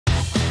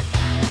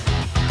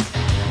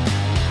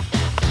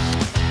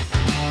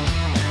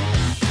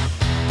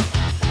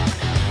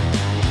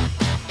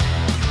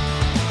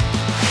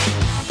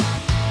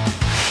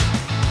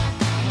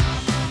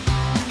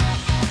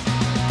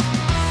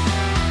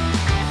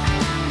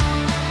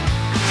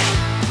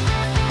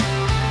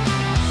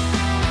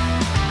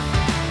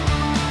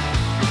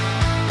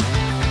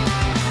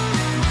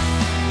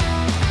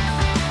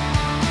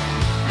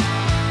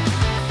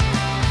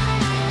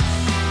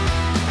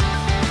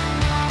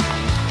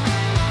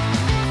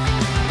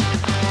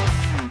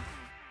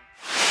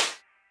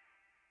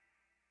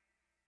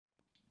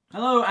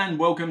and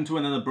welcome to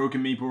another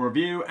Broken Meeple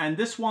review, and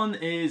this one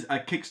is a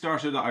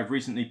Kickstarter that I've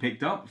recently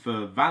picked up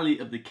for Valley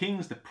of the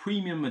Kings, the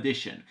Premium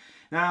Edition.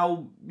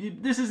 Now,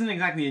 this isn't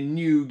exactly a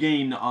new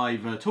game that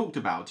I've talked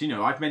about. You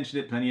know, I've mentioned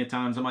it plenty of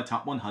times on my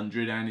top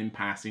 100 and in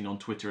passing on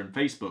Twitter and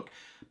Facebook.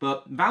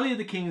 But Valley of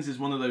the Kings is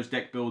one of those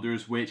deck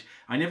builders which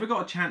I never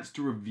got a chance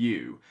to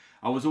review.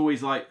 I was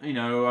always like, you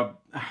know,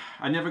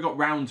 I never got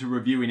round to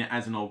reviewing it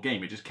as an old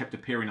game. It just kept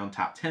appearing on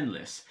top 10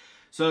 lists.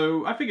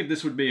 So I figured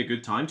this would be a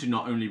good time to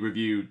not only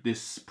review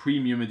this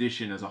premium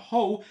edition as a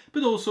whole,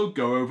 but also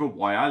go over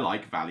why I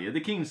like Valley of the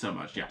Kings so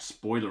much. Yeah,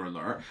 spoiler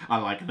alert, I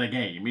like the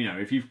game. You know,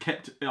 if you've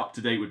kept up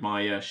to date with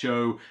my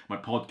show, my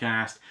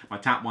podcast, my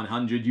top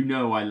 100, you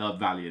know I love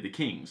Valley of the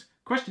Kings.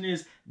 Question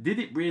is, did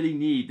it really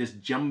need this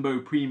jumbo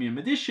premium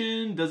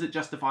edition? Does it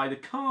justify the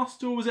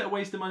cost, or was it a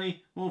waste of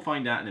money? We'll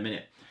find out in a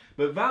minute.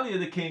 But Valley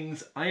of the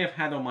Kings I have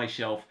had on my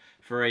shelf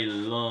for a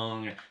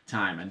long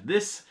time, and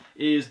this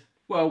is,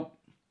 well,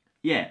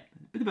 yeah,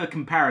 a bit of a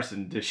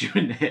comparison issue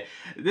in there.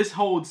 This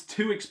holds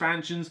 2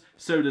 expansions,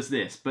 so does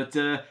this, but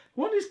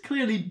one is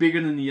clearly bigger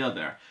than the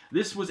other.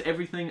 This was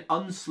everything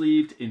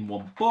unsleeved in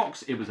one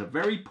box. It was a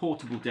very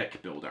portable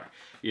deck builder.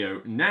 You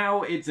know,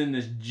 now it's in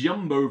this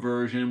jumbo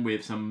version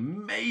with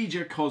some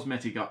major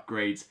cosmetic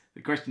upgrades.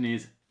 The question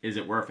is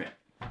it worth it?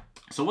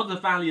 So what are the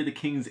Valley of the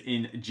Kings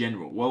in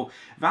general? Well,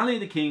 Valley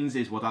of the Kings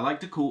is what I like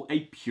to call a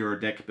pure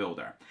deck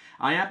builder.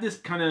 I have this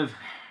kind of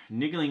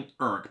niggling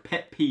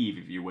pet peeve,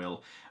 if you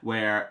will,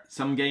 where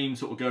some game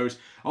sort of goes,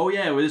 oh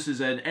yeah, well this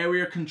is an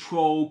area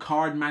control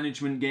card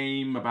management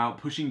game about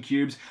pushing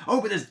cubes.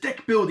 Oh, but there's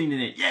deck building in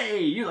it.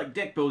 Yay, you like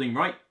deck building,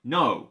 right?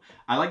 No,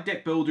 I like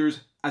deck builders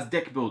as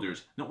deck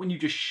builders, not when you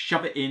just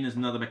shove it in as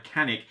another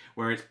mechanic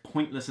where it's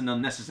pointless and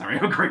unnecessary.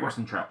 Oh, Great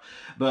Western Trail.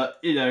 But,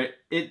 you know,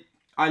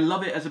 I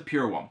love it as a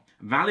pure one.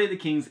 Valley of the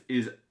Kings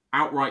is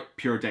outright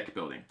pure deck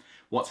building.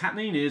 What's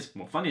happening is,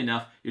 well, funny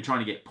enough, you're trying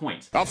to get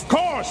points. Of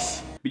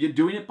course! But you're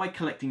doing it by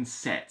collecting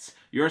sets.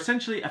 You're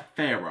essentially a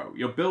pharaoh.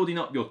 You're building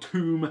up your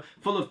tomb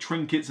full of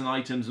trinkets and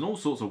items and all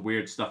sorts of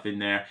weird stuff in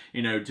there,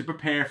 you know, to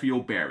prepare for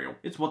your burial.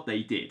 It's what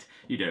they did.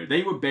 You know,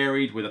 they were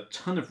buried with a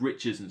ton of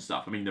riches and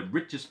stuff. I mean, the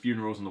richest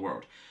funerals in the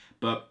world.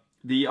 But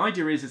the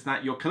idea is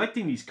that you're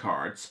collecting these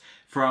cards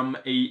from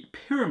a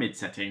pyramid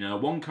setting.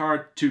 1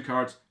 card, 2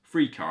 cards,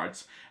 3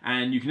 cards,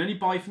 and you can only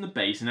buy from the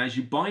base, and as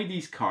you buy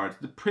these cards,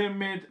 the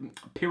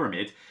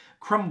pyramid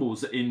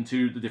crumbles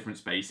into the different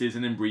spaces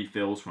and then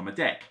refills from a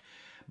deck.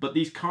 But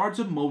these cards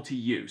are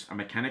multi-use, a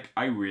mechanic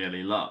I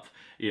really love.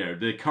 You know,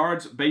 the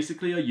cards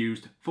basically are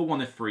used for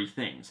one of 3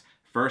 things.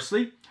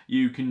 Firstly,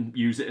 you can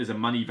use it as a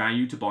money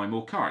value to buy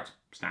more cards,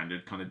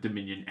 standard kind of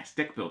Dominion-esque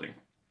deck building.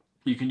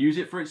 You can use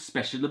it for its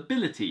special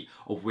ability,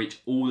 of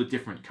which all the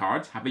different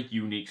cards have a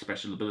unique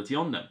special ability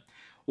on them.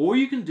 Or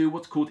you can do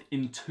what's called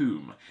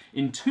Entomb.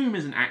 Entomb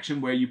is an action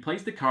where you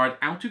place the card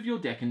out of your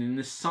deck and in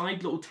this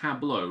side little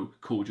tableau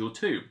called your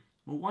tomb.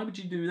 Well, why would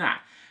you do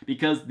that?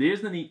 Because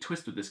there's the neat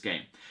twist with this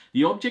game.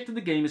 The object of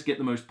the game is get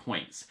the most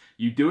points.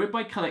 You do it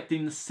by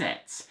collecting the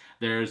sets.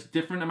 There's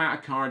different amount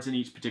of cards in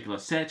each particular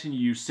set, and you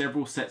use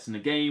several sets in the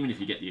game, and if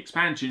you get the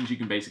expansions, you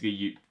can basically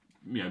you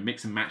know,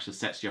 mix and match the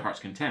sets to your heart's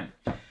content.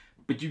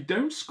 But you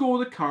don't score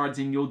the cards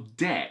in your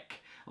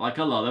deck like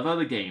a lot of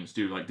other games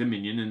do, like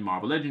Dominion and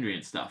Marvel Legendary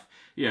and stuff.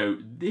 You know,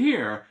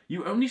 here,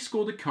 you only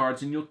score the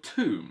cards in your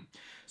tomb.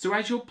 So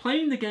as you're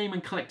playing the game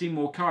and collecting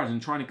more cards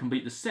and trying to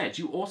complete the sets,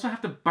 you also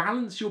have to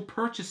balance your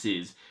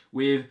purchases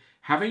with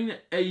having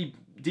a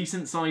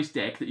decent sized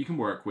deck that you can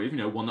work with, you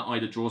know, one that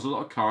either draws a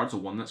lot of cards or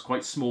one that's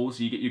quite small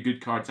so you get your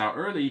good cards out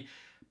early.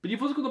 But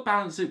you've also got to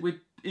balance it with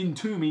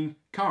entombing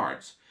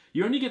cards.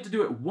 You only get to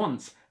do it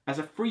once as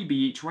a freebie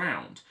each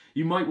round.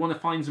 You might want to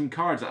find some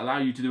cards that allow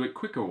you to do it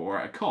quicker or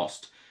at a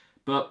cost.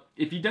 But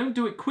if you don't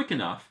do it quick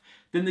enough,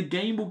 then the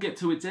game will get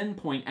to its end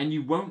point and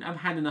you won't have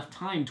had enough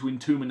time to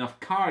entomb enough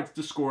cards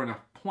to score enough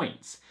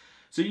points.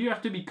 So you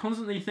have to be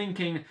constantly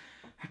thinking,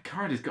 that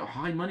card has got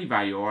high money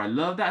value, or I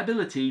love that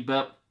ability,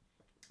 but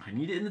I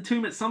need it in the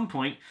tomb at some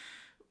point.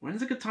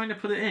 When's a good time to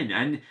put it in?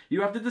 And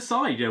you have to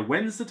decide, you know,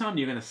 when's the time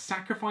you're going to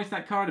sacrifice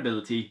that card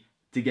ability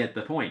to get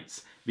the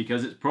points,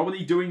 because it's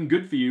probably doing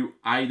good for you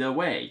either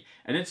way.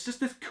 And it's just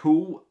this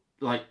cool,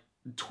 like,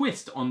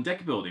 twist on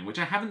deck building, which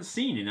I haven't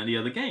seen in any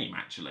other game,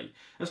 actually.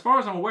 As far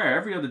as I'm aware,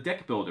 every other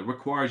deck builder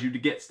requires you to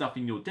get stuff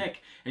in your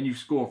deck and you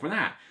score for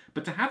that.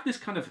 But to have this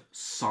kind of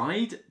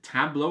side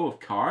tableau of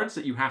cards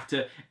that you have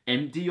to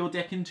empty your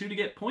deck into to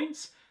get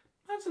points,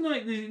 that's a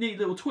neat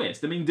little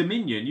twist. I mean,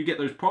 Dominion, you get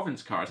those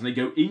province cards and they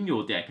go in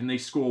your deck and they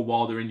score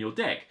while they're in your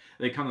deck.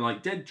 They're kind of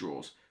like dead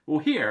draws. Well,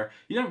 here,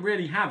 you don't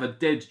really have a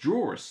dead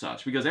draw as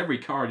such, because every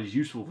card is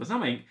useful for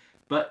something,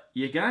 but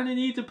you're going to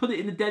need to put it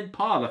in the dead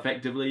pile,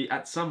 effectively,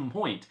 at some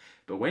point.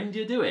 But when do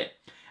you do it?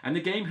 And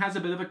the game has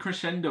a bit of a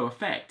crescendo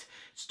effect.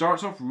 It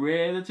starts off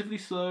relatively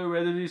slow,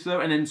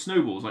 and then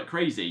snowballs like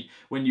crazy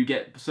when you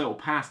get sort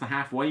of past the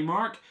halfway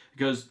mark,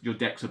 because your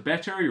decks are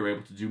better, you're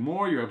able to do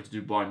more, you're able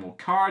to buy more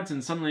cards,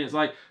 and suddenly it's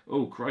like,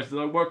 oh Christ, did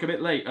I work a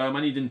bit late? I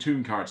need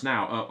entomb cards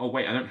now. Oh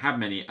wait, I don't have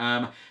many.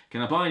 Can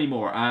I buy any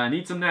more? I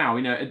need some now.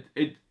 You know,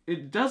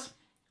 it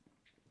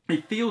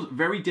It feels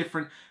very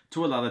different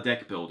to a lot of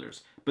deck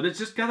builders, but it's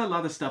just got a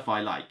lot of stuff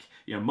I like.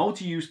 You know,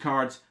 multi-use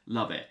cards,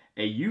 love it.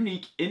 A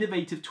unique,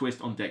 innovative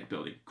twist on deck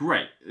building,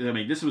 great. I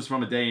mean, this was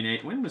from a day and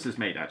age. When was this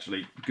made,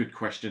 actually? Good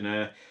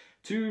question.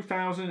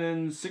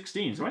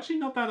 2016, so actually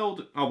not that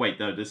old. Oh wait,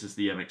 no, this is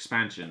the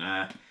expansion.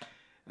 I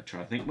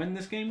try to think when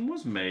this game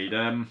was made.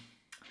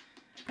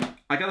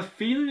 I got a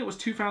feeling it was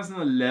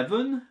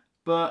 2011,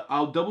 but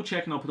I'll double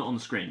check and I'll put it on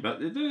the screen.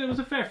 But it was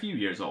a fair few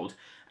years old.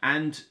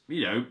 And,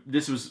 you know,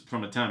 this was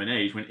from a time and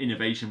age when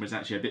innovation was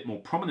actually a bit more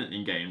prominent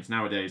in games.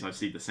 Nowadays, I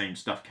see the same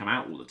stuff come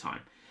out all the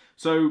time.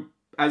 So,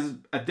 as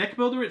a deck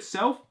builder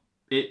itself,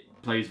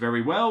 it plays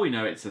very well. You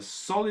know, it's a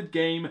solid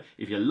game.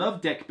 If you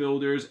love deck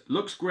builders,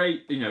 looks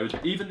great. You know,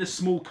 even the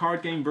small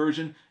card game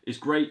version is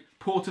great.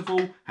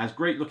 Portable, has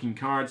great looking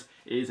cards.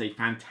 It is a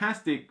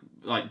fantastic,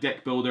 like,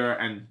 deck builder.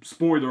 And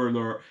spoiler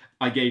alert,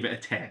 I gave it a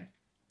 10.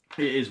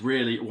 It is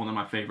really one of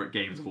my favorite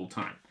games of all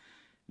time.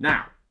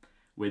 Now,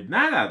 with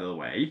that out of the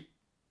way,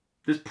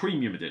 this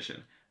premium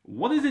edition,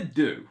 what does it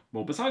do?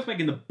 Well, besides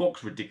making the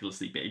box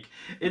ridiculously big,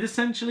 it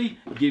essentially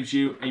gives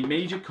you a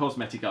major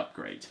cosmetic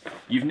upgrade.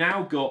 You've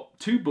now got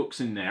 2 books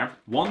in there,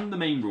 one the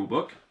main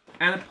rulebook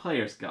and a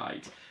player's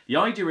guide. The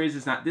idea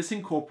is that this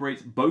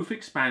incorporates both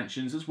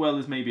expansions as well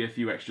as maybe a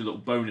few extra little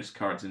bonus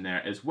cards in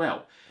there as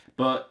well.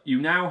 But you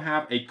now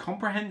have a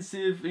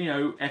comprehensive, you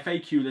know,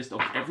 FAQ list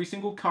of every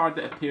single card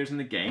that appears in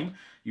the game.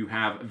 You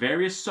have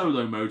various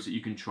solo modes that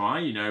you can try,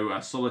 you know,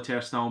 a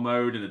solitaire style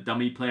mode and a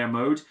dummy player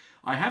mode.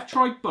 I have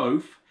tried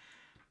both.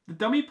 The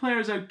dummy player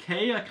is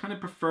okay. I kind of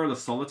prefer the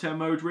solitaire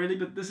mode really,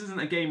 but this isn't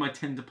a game I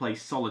tend to play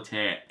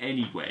solitaire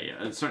anyway.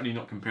 Certainly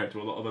not compared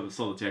to a lot of other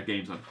solitaire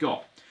games I've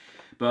got.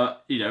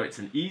 But, you know, it's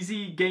an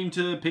easy game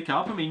to pick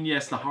up. I mean,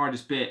 yes, the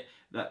hardest bit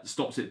that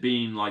stops it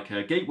being like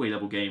a gateway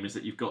level game is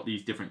that you've got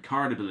these different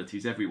card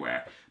abilities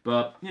everywhere.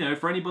 But, you know,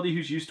 for anybody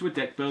who's used to a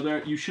deck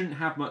builder, you shouldn't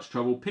have much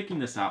trouble picking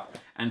this up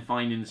and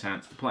finding the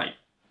chance to play.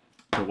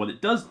 So what it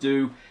does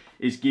do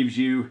is gives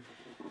you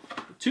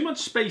too much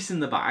space in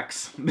the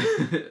backs,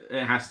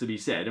 it has to be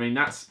said. I mean,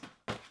 that's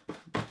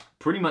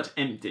pretty much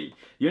empty.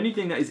 The only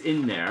thing that is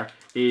in there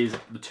is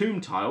the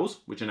tomb tiles,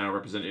 which are now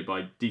represented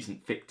by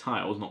decent thick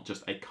tiles, not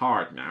just a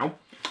card now,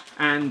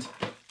 and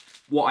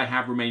what I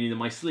have remaining in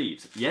my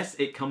sleeves. Yes,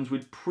 it comes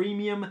with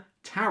premium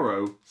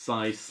tarot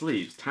size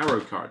sleeves,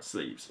 tarot card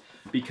sleeves,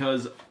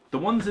 because the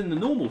ones in the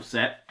normal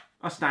set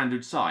are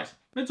standard size.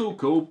 It's all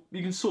cool,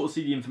 you can sort of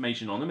see the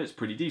information on them, it's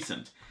pretty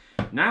decent.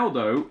 Now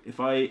though, if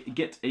I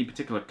get a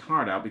particular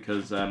card out,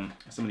 because some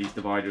of these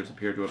dividers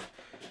appear to have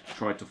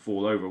tried to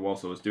fall over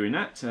whilst I was doing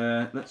that,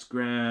 let's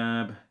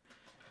grab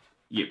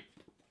you,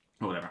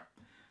 or whatever.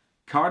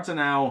 Cards are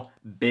now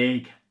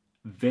big.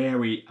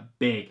 Very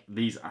big.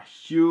 These are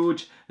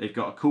huge. They've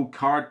got a cool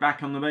card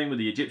back on the main with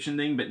the Egyptian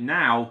thing, but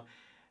now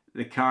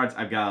the cards,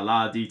 I've got a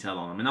lot of detail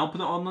on them, and I'll put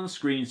it on the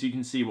screen so you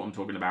can see what I'm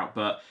talking about.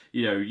 But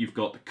you know, you've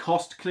got the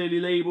cost clearly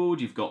labeled,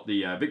 you've got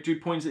the victory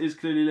points that is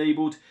clearly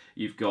labeled,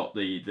 you've got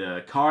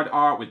the card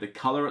art with the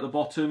color at the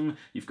bottom,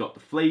 you've got the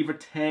flavor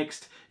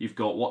text, you've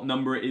got what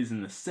number it is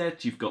in the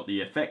set, you've got the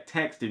effect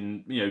text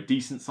in, you know,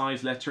 decent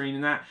size lettering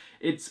and that.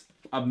 It's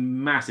a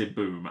massive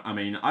boom. I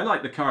mean, I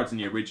like the cards in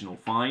the original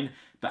fine,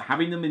 but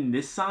having them in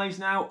this size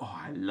now, oh,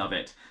 I love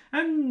it.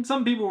 And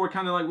some people were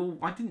kind of like, well,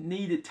 I didn't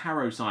need a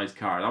tarot size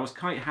card. I was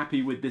quite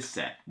happy with this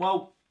set.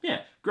 Well,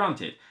 yeah,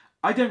 granted.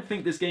 I don't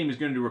think this game is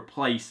going to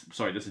replace,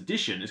 sorry, this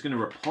edition is going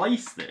to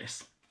replace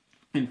this.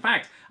 In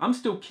fact, I'm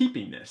still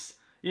keeping this.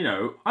 You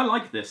know, I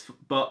like this,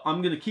 but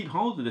I'm going to keep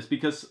hold of this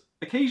because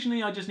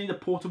occasionally I just need a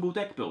portable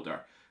deck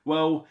builder.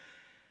 Well,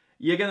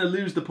 you're going to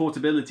lose the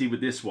portability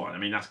with this one. I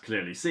mean, that's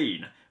clearly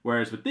seen.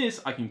 Whereas with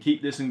this, I can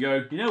keep this and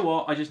go, you know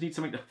what, I just need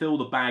something to fill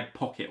the bag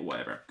pocket or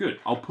whatever. Good,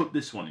 I'll put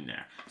this one in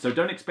there. So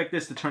don't expect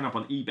this to turn up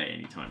on eBay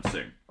anytime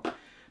soon.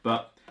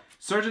 But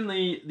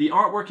certainly, the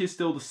artwork is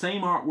still the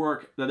same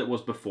artwork that it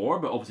was before,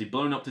 but obviously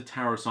blown up to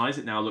tarot size,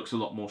 it now looks a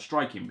lot more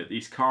striking. But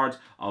these cards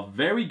are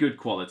very good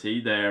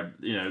quality. They're,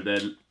 you know,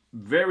 they're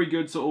very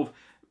good sort of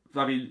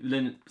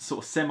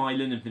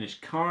semi-linen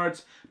finished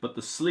cards, but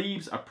the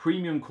sleeves are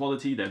premium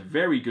quality. They're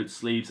very good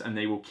sleeves, and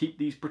they will keep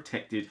these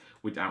protected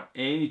without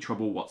any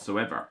trouble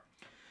whatsoever.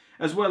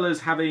 As well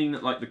as having,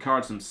 like, the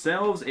cards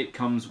themselves, it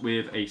comes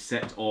with a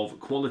set of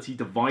quality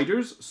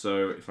dividers.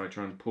 So if I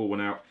try and pull one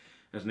out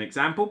as an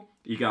example,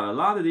 you got a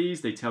lot of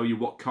these. They tell you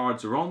what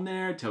cards are on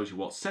there, it tells you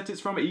what set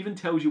it's from, it even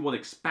tells you what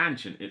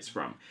expansion it's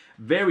from.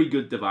 Very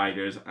good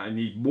dividers. I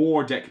need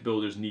more deck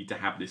builders need to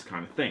have this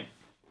kind of thing.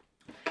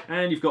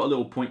 And you've got a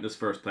little pointless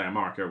first player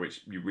marker,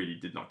 which you really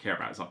did not care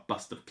about. It's a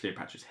bust of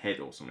Cleopatra's head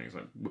or something. It's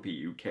like,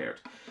 whoopee, who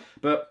cared?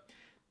 But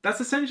that's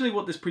essentially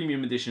what this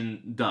premium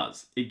edition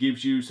does. It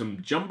gives you some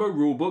jumbo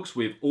rulebooks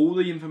with all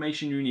the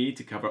information you need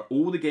to cover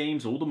all the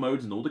games, all the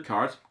modes, and all the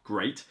cards.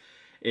 Great.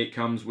 It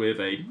comes with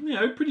a, you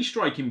know, pretty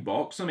striking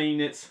box. I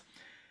mean, it's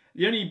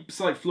the only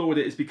slight flaw with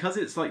it is because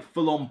it's like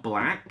full-on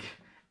black,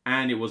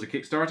 and it was a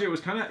Kickstarter,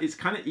 it's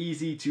kind of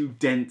easy to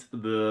dent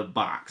the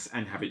box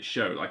and have it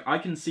show. Like, I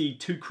can see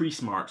 2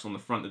 crease marks on the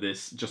front of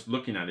this just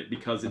looking at it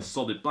because it's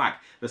solid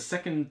black. The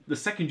second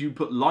you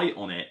put light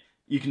on it,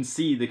 you can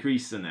see the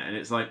crease in it, and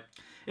it's like,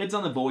 it's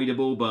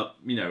unavoidable, but,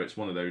 you know, it's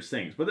one of those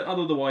things. But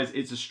otherwise,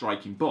 it's a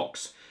striking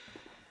box.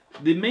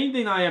 The main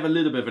thing I have a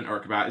little bit of an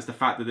irk about is the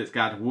fact that it's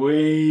got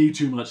way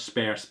too much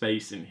spare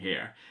space in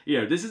here.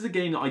 You know, this is a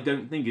game that I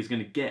don't think is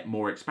going to get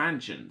more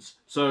expansions.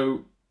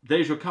 So,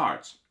 there's your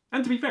cards.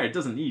 And to be fair, it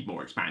doesn't need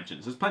more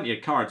expansions. There's plenty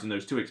of cards in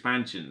those 2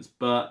 expansions,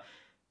 but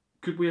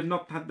could we have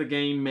not had the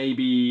game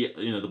maybe,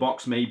 you know, the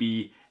box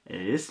maybe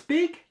this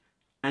big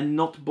and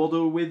not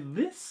bother with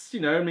this?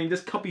 You know, I mean,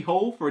 this cubby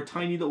hole for a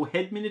tiny little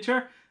head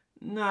miniature,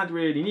 not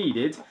really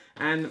needed.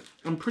 And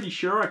I'm pretty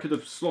sure I could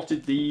have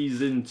slotted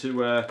these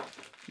into,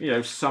 you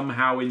know,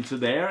 somehow into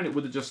there and it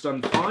would have just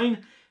done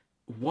fine.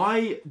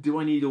 Why do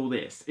I need all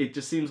this? It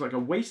just seems like a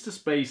waste of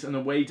space and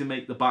a way to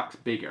make the box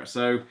bigger.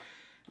 So,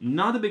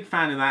 not a big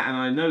fan of that, and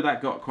I know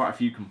that got quite a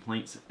few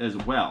complaints as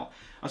well.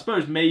 I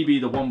suppose maybe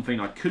the one thing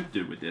I could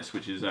do with this,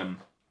 which is,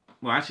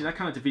 well, actually, that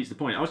kind of defeats the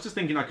point. I was just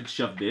thinking I could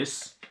shove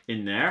this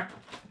in there,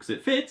 because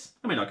it fits.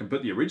 I mean, I can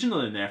put the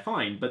original in there,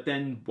 fine, but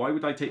then why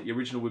would I take the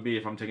original with me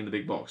if I'm taking the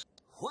big box?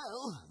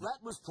 Well,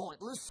 that was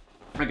pointless.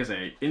 Like I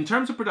say, in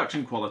terms of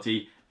production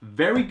quality,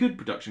 very good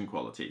production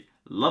quality.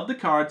 Love the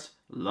cards,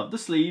 love the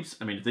sleeves.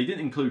 I mean, if they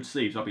didn't include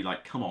sleeves, I'd be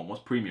like, come on,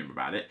 what's premium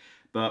about it?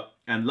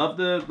 And love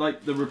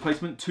the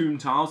replacement tomb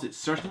tiles. It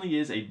certainly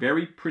is a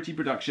very pretty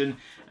production,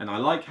 and I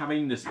like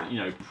having this, you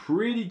know,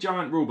 pretty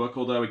giant rulebook,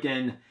 although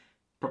again,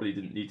 probably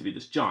didn't need to be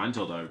this giant,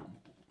 although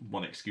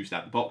one excuse to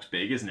have the box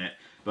big, isn't it?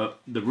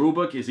 But the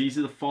rulebook is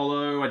easy to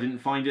follow. I didn't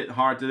find it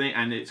hard to think,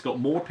 and it's got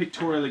more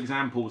pictorial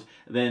examples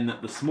than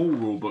the small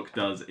rulebook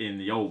does in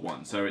the old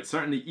one. So it's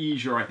certainly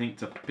easier, I think,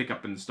 to pick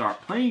up and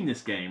start playing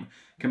this game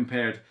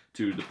compared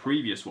to the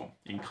previous one,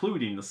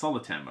 including the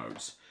solitaire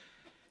modes.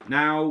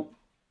 Now,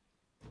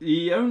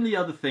 the only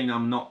other thing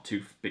I'm not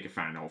too big a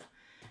fan of,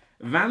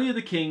 Valley of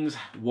the Kings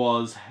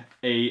was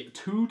a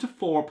 2 to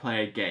 4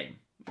 player game.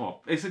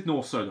 Well, let's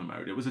ignore solo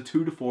mode. It was a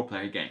 2 to 4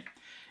 player game.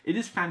 It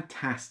is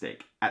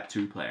fantastic at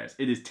 2 players.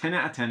 It is 10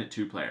 out of 10 at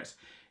 2 players.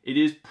 It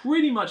is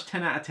pretty much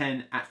 10 out of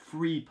 10 at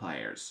 3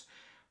 players.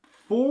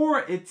 4,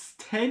 it's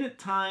 10 at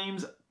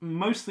times,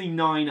 mostly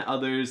 9 at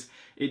others.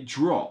 It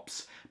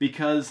drops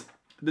because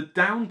the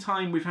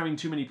downtime with having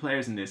too many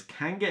players in this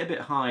can get a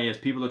bit high as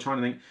people are trying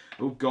to think,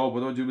 oh god, what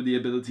do I do with the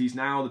abilities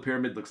now? The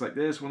pyramid looks like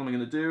this, what am I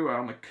going to do?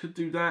 I could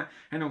do that.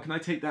 Hang on, can I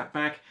take that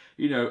back?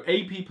 You know,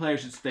 AP players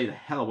should stay the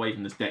hell away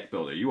from this deck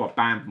builder. You are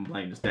banned from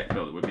playing this deck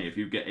builder with me if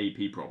you get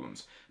AP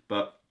problems.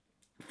 But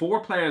 4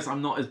 players,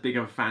 I'm not as big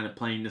of a fan of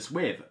playing this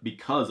with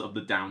because of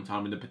the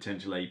downtime and the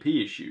potential AP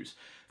issues.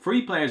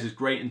 3 players is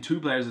great and 2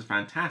 players is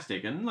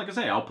fantastic. And like I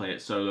say, I'll play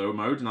it solo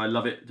mode and I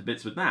love it to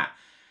bits with that.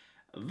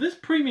 This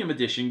premium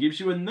edition gives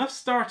you enough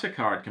starter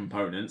card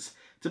components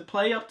to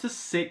play up to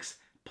 6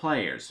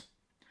 players.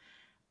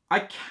 I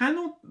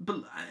cannot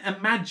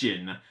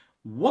imagine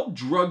what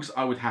drugs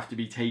I would have to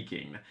be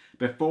taking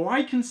before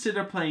I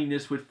consider playing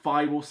this with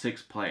 5 or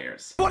 6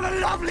 players. What a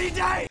lovely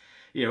day!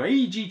 You know,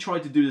 AEG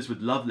tried to do this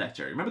with Love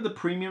Letter. Remember the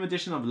premium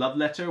edition of Love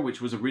Letter,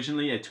 which was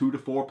originally a 2 to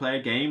 4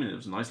 player game, and it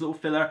was a nice little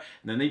filler,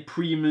 and then they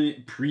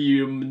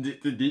premiumed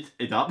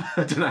it up.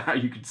 I don't know how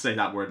you could say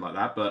that word like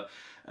that, but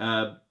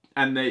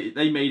and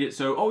they made it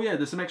so, oh yeah,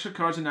 there's some extra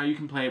cards and now you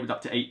can play it with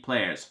up to 8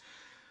 players.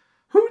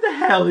 Who the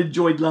hell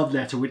enjoyed Love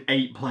Letter with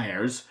 8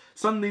 players?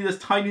 Suddenly this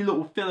tiny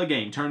little filler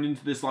game turned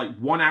into this like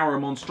 1 hour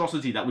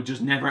monstrosity that would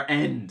just never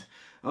end.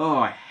 Oh,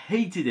 I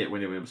hated it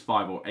when it was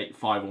 5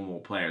 or more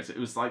players. It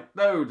was like,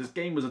 no, this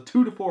game was a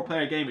 2 to 4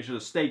 player game. It should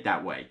have stayed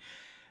that way.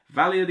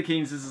 Valley of the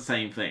Kings is the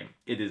same thing.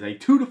 It is a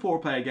 2 to 4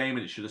 player game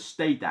and it should have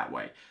stayed that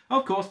way.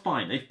 Of course,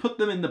 fine. They've put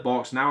them in the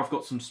box. Now I've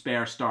got some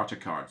spare starter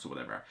cards or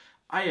whatever.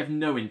 I have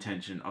no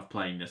intention of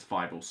playing this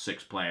 5 or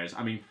 6 players.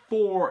 I mean,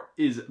 4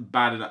 is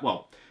bad enough.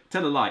 Well,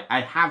 tell a lie.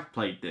 I have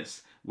played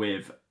this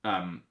with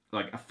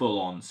like a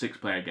full-on 6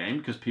 player game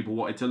because people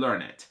wanted to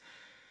learn it.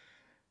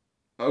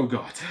 Oh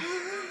god.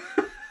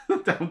 The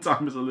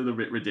downtime is a little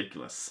bit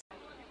ridiculous.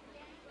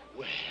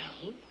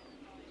 Well,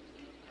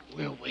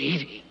 we're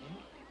waiting.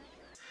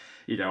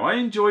 You know, I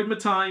enjoyed my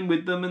time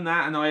with them and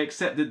that, and I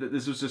accepted that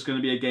this was just going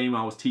to be a game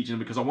I was teaching them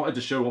because I wanted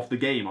to show off the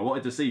game. I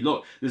wanted to see,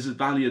 look, this is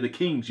Valley of the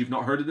Kings. You've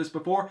not heard of this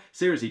before?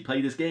 Seriously,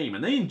 play this game.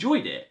 And they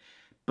enjoyed it.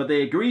 But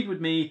they agreed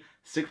with me,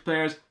 6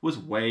 players was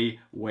way,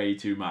 way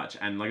too much.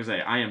 And like I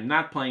say, I am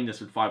not playing this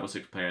with 5 or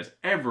 6 players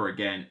ever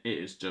again. It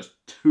is just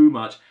too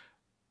much.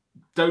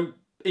 Don't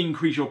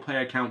increase your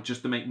player count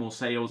just to make more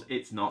sales.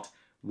 It's not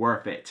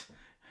worth it.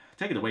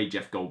 Take it away,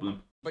 Jeff Goldblum.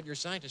 But your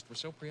scientists were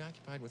so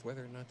preoccupied with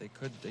whether or not they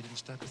could, they didn't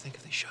stop to think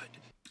if they should.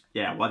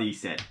 Yeah, what he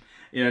said.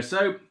 You know,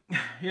 so,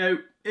 you know,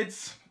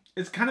 it's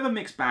kind of a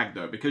mixed bag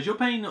though, because you're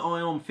paying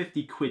on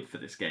 50 quid for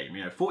this game.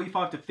 You know,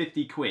 45 to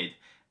 50 quid.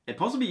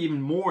 Possibly even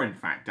more, in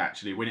fact,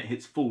 actually, when it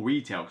hits full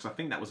retail, because I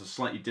think that was a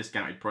slightly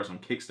discounted price on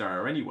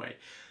Kickstarter anyway.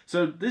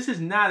 So this is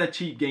not a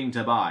cheap game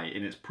to buy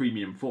in its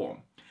premium form.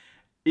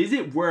 Is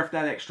it worth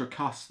that extra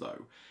cost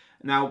though?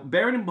 Now,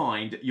 bearing in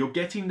mind, you're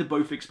getting the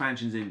both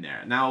expansions in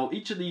there. Now,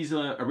 each of these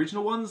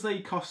original ones, they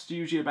cost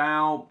usually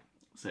about,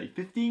 say,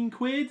 15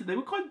 quid. They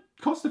were quite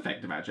cost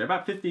effective actually,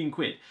 about 15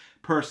 quid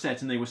per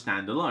set, and they were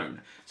standalone.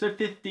 So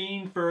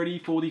 15, 30,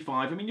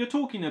 45, I mean, you're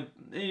talking,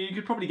 you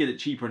could probably get it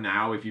cheaper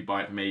now if you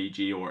buy it from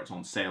AEG or it's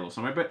on sale or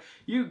somewhere, but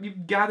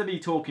you've got to be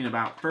talking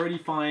about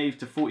 35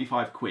 to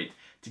 45 quid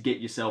to get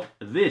yourself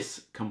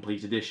this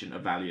complete edition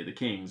of Valley of the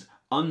Kings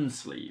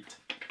unsleeved.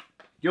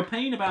 You're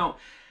paying about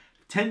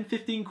 10,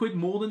 15 quid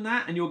more than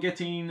that, and you're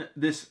getting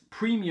this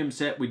premium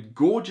set with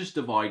gorgeous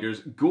dividers,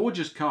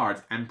 gorgeous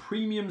cards, and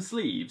premium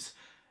sleeves.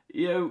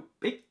 You know,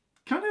 it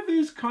kind of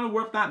is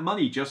worth that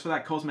money just for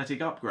that cosmetic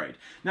upgrade.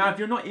 Now, if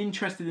you're not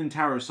interested in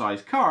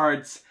tarot-sized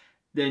cards,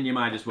 then you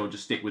might as well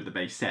just stick with the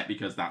base set,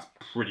 because that's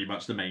pretty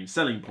much the main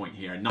selling point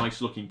here.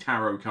 Nice looking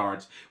tarot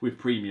cards with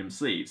premium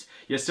sleeves.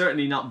 You're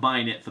certainly not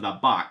buying it for the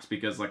box,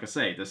 because like I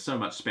say, there's so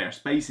much spare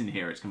space in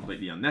here, it's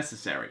completely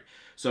unnecessary.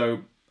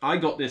 So I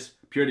got this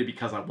purely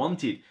because I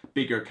wanted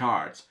bigger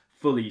cards,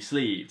 fully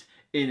sleeved,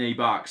 in a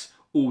box,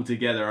 all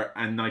together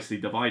and nicely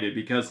divided,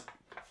 because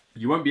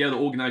you won't be able to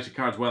organize your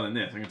cards well in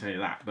this, I can tell you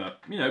that. But,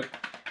 you know,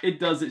 it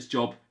does its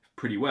job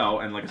pretty well,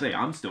 and like I say,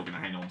 I'm still going to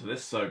hang on to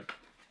this, so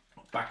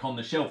back on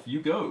the shelf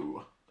you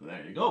go.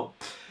 There you go.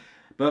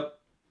 But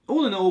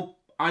all in all,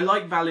 I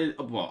love Valley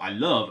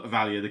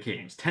of the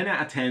Kings. 10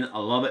 out of 10, I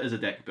love it as a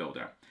deck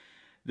builder.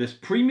 This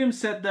premium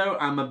set though,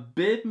 I'm a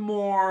bit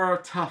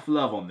more tough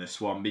love on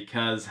this one,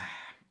 because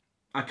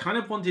I kind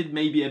of wanted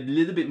maybe a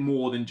little bit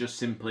more than just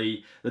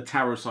simply the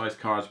tarot sized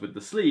cards with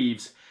the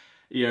sleeves.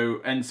 You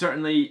know, and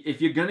certainly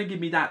if you're going to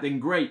give me that, then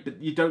great,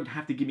 but you don't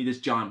have to give me this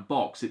giant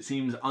box. It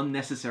seems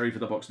unnecessary for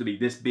the box to be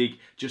this big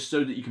just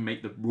so that you can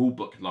make the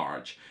rulebook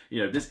large.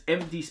 You know, this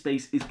empty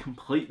space is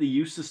completely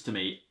useless to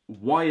me.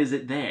 Why is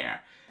it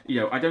there?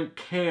 You know, I don't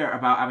care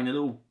about having a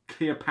little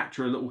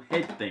Cleopatra little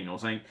head thing or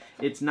something.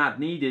 It's not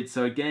needed,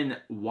 so again,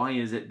 why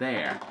is it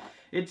there?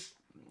 It's,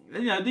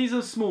 you know, these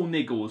are small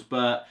niggles,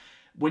 but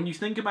when you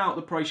think about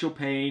the price you're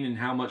paying and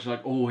how much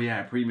like, oh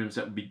yeah, a premium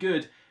set would be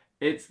good,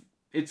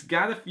 it's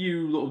got a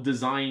few little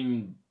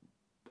design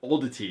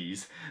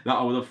oddities that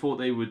I would have thought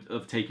they would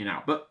have taken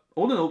out. But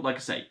all in all, like I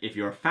say, if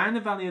you're a fan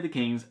of Valley of the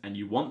Kings and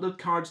you want the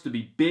cards to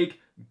be big,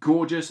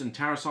 gorgeous, and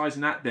tarot size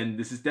and that, then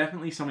this is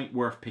definitely something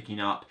worth picking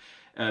up.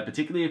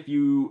 Particularly if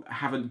you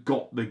haven't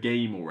got the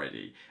game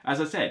already. As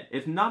I said,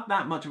 it's not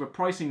that much of a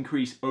price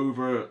increase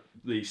over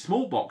the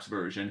small box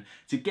version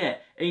to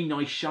get a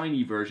nice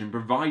shiny version,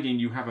 providing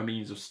you have a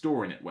means of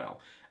storing it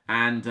well.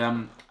 And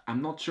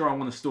I'm not sure I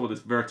want to store this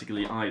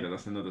vertically either.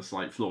 That's another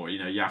slight flaw. You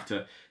know, you have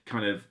to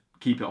kind of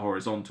keep it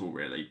horizontal,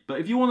 really. But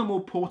if you want a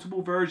more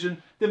portable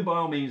version, then by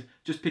all means,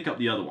 just pick up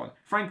the other one.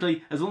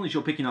 Frankly, as long as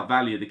you're picking up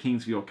Valley of the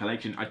Kings for your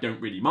collection, I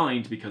don't really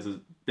mind, because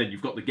then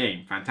you've got the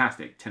game.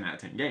 Fantastic. 10 out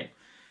of 10 game.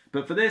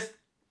 But for this,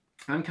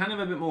 I'm kind of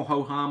a bit more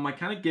ho-hum. I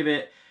kind of give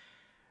it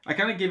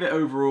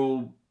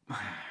overall,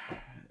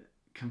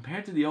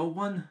 compared to the old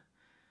one,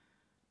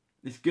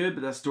 it's good,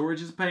 but that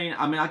storage is a pain.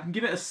 I mean, I can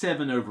give it a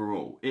 7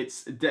 overall.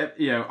 It's,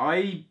 you know,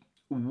 I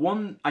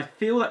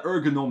feel that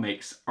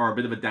ergonomics are a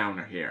bit of a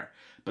downer here.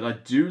 But I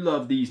do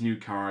love these new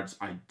cards.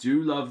 I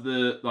do love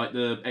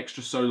the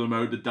extra solo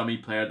mode, the dummy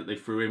player that they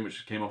threw in,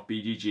 which came off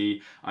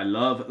BGG. I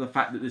love the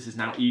fact that this is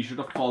now easier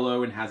to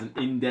follow and has an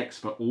index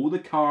for all the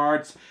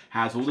cards,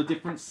 has all the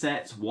different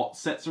sets, what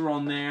sets are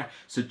on there,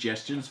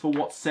 suggestions for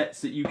what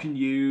sets that you can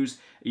use,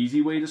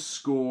 easy way to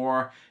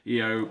score, you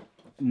know,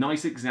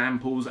 nice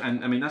examples.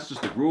 And I mean, that's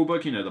just the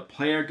rulebook, you know, the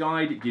player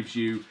guide. It gives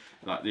you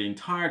like the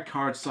entire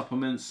card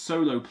supplements,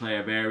 solo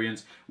player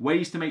variants,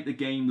 ways to make the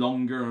game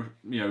longer,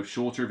 you know,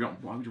 shorter. If you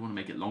want, why would you want to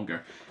make it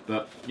longer?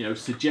 But, you know,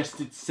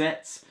 suggested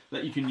sets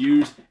that you can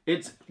use.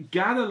 It's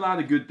got a lot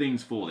of good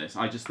things for this.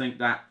 I just think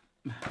that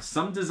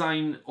some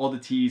design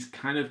oddities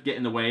kind of get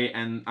in the way,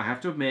 and I have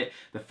to admit,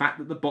 the fact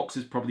that the box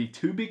is probably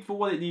too big for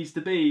what it needs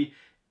to be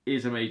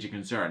is a major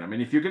concern. I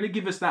mean, if you're going to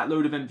give us that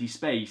load of empty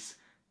space,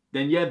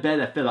 then you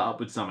better fill it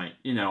up with something.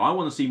 You know, I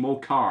want to see more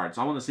cards.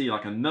 I want to see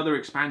like another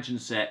expansion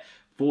set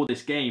for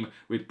this game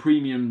with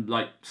premium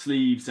like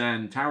sleeves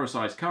and tarot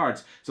sized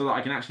cards, so that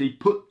I can actually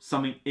put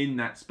something in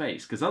that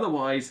space, because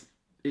otherwise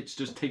it's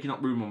just taking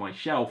up room on my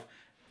shelf,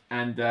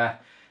 and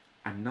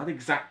I'm not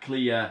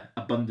exactly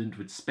abundant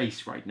with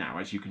space right now,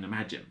 as you can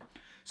imagine.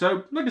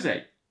 So like I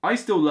say, I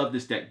still love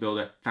this deck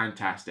builder,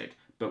 fantastic,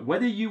 but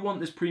whether you want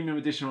this premium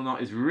edition or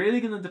not is really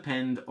going to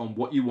depend on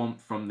what you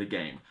want from the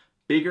game.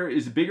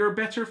 Is bigger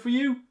better for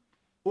you,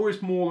 or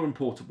is more and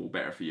portable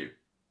better for you?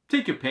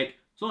 Take your pick.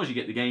 As long as you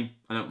get the game,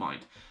 I don't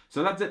mind.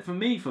 So that's it for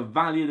me for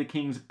Valley of the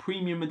Kings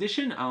Premium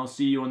Edition. I'll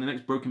see you on the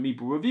next Broken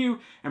Meeple review,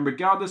 and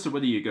regardless of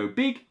whether you go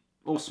big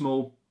or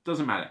small,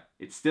 doesn't matter.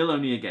 It's still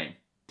only a game.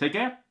 Take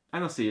care,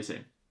 and I'll see you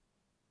soon.